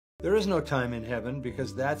There is no time in heaven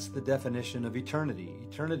because that's the definition of eternity.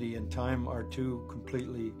 Eternity and time are two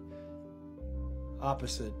completely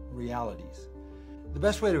opposite realities. The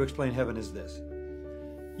best way to explain heaven is this.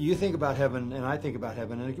 You think about heaven and I think about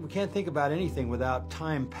heaven, and we can't think about anything without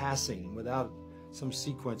time passing, without some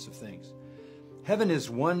sequence of things. Heaven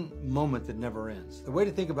is one moment that never ends. The way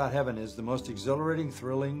to think about heaven is the most exhilarating,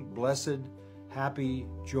 thrilling, blessed, happy,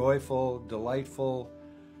 joyful, delightful,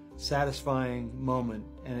 satisfying moment,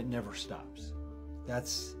 and it never stops.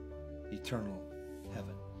 That's eternal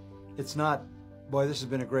heaven. It's not, boy, this has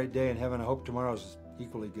been a great day in heaven, I hope tomorrow's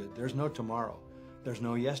equally good. There's no tomorrow. There's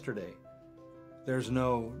no yesterday. There's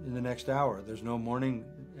no in the next hour. There's no morning,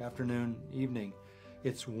 afternoon, evening.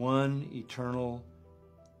 It's one eternal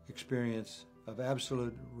experience of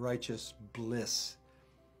absolute righteous bliss.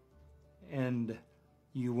 And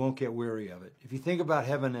you won't get weary of it. If you think about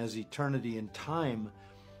heaven as eternity and time,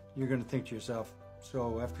 you're going to think to yourself,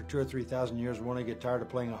 so after 2,000 or 3,000 years, won't I get tired of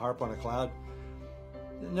playing a harp on a cloud?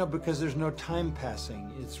 No, because there's no time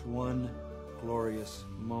passing. It's one glorious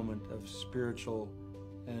moment of spiritual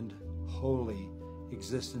and holy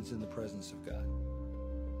existence in the presence of God.